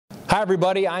Hi,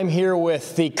 everybody. I'm here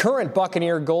with the current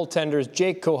Buccaneer goaltenders,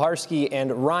 Jake Koharski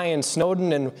and Ryan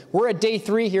Snowden, and we're at day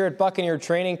 3 here at Buccaneer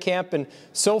training camp, and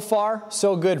so far,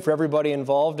 so good for everybody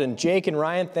involved. And Jake and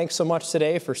Ryan, thanks so much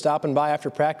today for stopping by after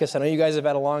practice. I know you guys have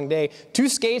had a long day. 2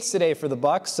 skates today for the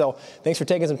Bucs, so thanks for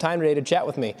taking some time today to chat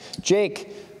with me.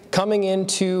 Jake, coming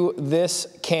into this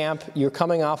camp, you're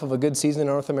coming off of a good season in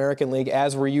the North American League,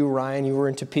 as were you, Ryan. You were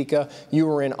in Topeka, you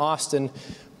were in Austin.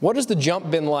 What has the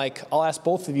jump been like? I'll ask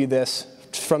both of you this,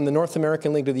 from the North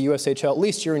American League to the USHL, at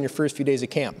least you're in your first few days of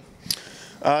camp.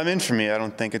 For me, I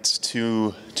don't think it's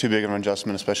too big of an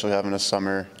adjustment, especially having a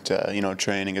summer to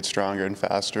train and get stronger and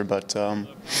faster. But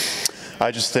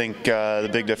I just think the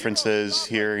big difference is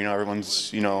here,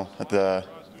 everyone's at the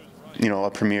a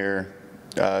premier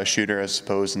shooter, I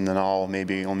suppose, and then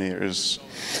maybe only there's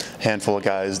a handful of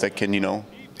guys that can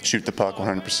shoot the puck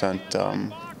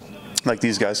 100%. Like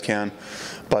these guys can.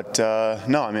 But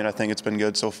no, I think it's been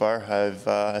good so far.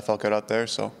 I felt good out there,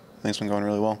 so I think it's been going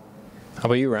really well. How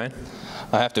about you, Ryan?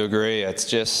 I have to agree.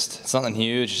 It's nothing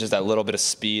huge. It's just that little bit of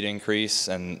speed increase,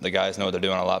 and the guys know what they're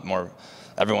doing a lot more.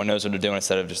 Everyone knows what they're doing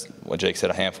instead of just what Jake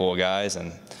said, a handful of guys.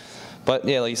 But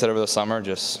yeah, like you said, over the summer,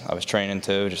 I was training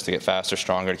too, just to get faster,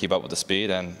 stronger, to keep up with the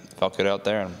speed, and felt good out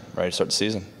there and ready to start the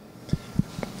season.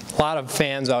 A lot of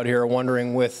fans out here are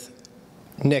wondering, with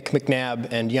Nick McNabb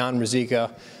and Jan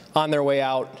Ruzicka on their way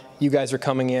out, you guys are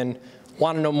coming in,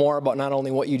 want to know more about not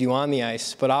only what you do on the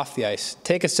ice, but off the ice.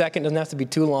 Take a second, doesn't have to be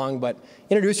too long, but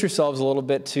introduce yourselves a little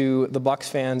bit to the Bucs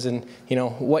fans and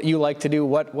what you like to do,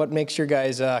 what makes your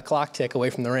guys' clock tick away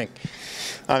from the rink.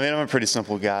 I'm a pretty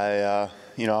simple guy.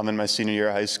 I'm in my senior year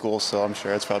of high school, so I'm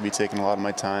sure it's probably taking a lot of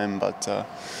my time. But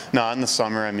no, in the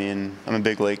summer, I'm a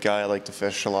big lake guy. I like to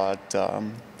fish a lot.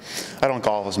 I don't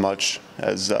golf as much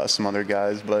as some other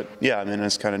guys, but yeah, I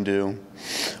just kind of do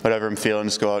whatever I'm feeling,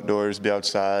 just go outdoors, be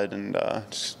outside, and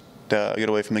just get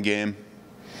away from the game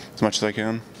as much as I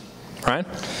can. Ryan?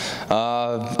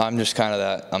 I'm just kind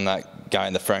of I'm that guy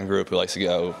in the friend group who likes to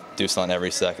go do something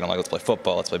every second. I'm like, let's play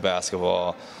football, let's play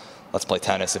basketball, let's play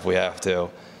tennis if we have to.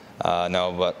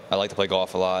 No, but I like to play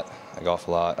golf a lot. I golf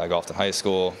a lot. I golfed in high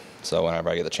school, so whenever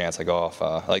I get the chance, I golf.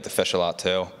 I like to fish a lot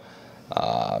too.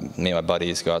 Me and my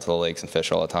buddies go out to the lakes and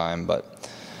fish all the time, but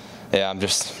yeah, I'm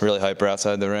just really hyper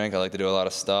outside the rink. I like to do a lot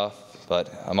of stuff,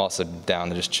 but I'm also down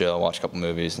to just chill, watch a couple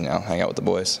movies, and hang out with the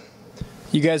boys.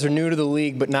 You guys are new to the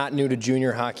league, but not new to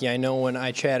junior hockey. I know when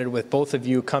I chatted with both of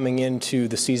you coming into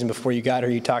the season before you got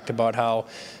here, you talked about how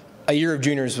a year of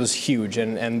juniors was huge,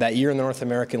 and that year in the North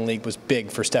American League was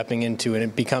big for stepping into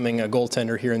and becoming a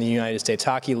goaltender here in the United States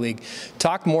Hockey League.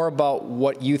 Talk more about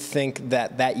what you think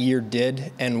that year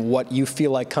did and what you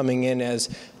feel like coming in as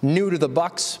new to the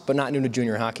Bucs, but not new to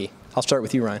junior hockey. I'll start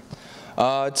with you, Ryan.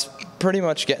 It's pretty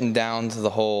much getting down to the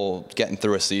whole getting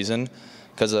through a season,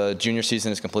 because a junior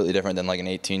season is completely different than like an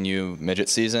 18U midget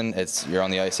season. You're on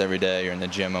the ice every day, you're in the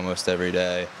gym almost every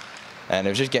day, and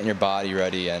it was just getting your body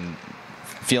ready and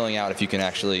feeling out if you can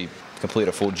actually complete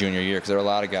a full junior year, because there are a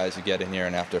lot of guys who get in here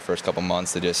and after the first couple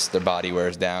months their body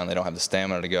wears down, they don't have the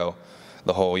stamina to go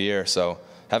the whole year. So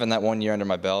having that 1 year under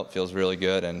my belt feels really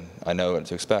good, and I know what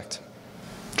to expect.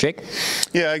 Jake?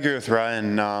 Yeah, I agree with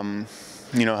Ryan.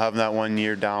 Having that 1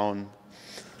 year down,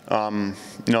 I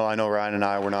know Ryan and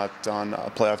I were not on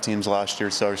playoff teams last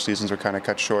year, so our seasons were kind of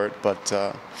cut short, but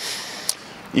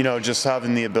just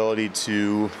having the ability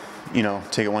to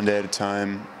take it one day at a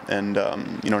time and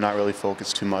not really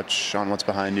focus too much on what's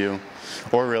behind you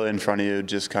or really in front of you,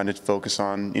 just kind of focus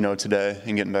on today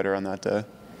and getting better on that day.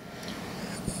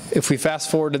 If we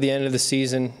fast forward to the end of the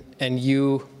season and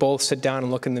you both sit down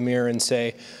and look in the mirror and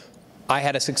say, I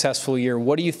had a successful year,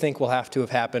 what do you think will have to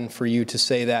have happened for you to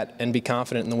say that and be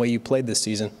confident in the way you played this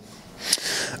season?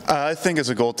 I think as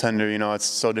a goaltender, it's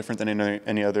so different than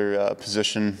any other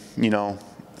position.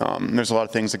 There's a lot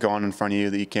of things that go on in front of you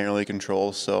that you can't really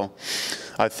control. So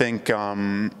I think,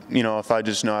 if I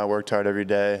just know I worked hard every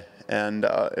day, and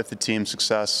if the team's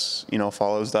success,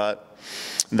 follows that,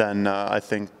 then I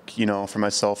think, for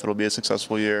myself, it'll be a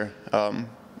successful year,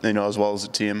 as well as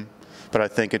the team. But I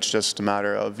think it's just a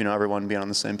matter of, everyone being on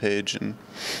the same page and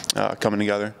coming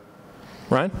together.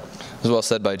 Ryan? It was well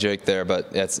said by Jake there, but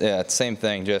it's the same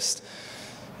thing. Just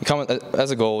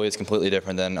as a goalie, it's completely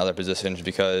different than other positions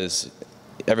because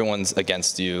everyone's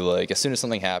against you. Like, as soon as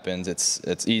something happens,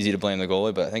 it's easy to blame the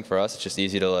goalie, but I think for us, it's just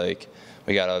easy to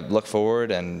we got to look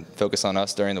forward and focus on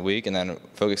us during the week, and then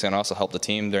focus on also help the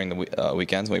team during the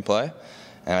weekends when we play.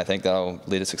 and I think that'll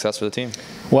lead to success for the team.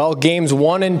 Well, games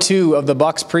 1 and 2 of the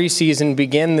Bucs preseason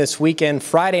begin this weekend,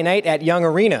 Friday night at Young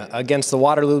Arena against the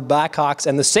Waterloo Blackhawks,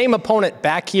 and the same opponent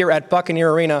back here at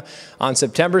Buccaneer Arena on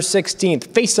September 16th.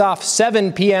 Face-off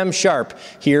 7 p.m. sharp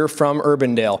here from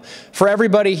Urbandale. For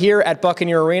everybody here at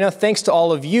Buccaneer Arena, thanks to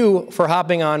all of you for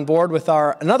hopping on board with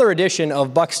another edition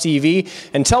of BucsTV.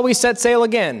 Until we set sail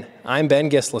again, I'm Ben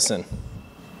Gislason.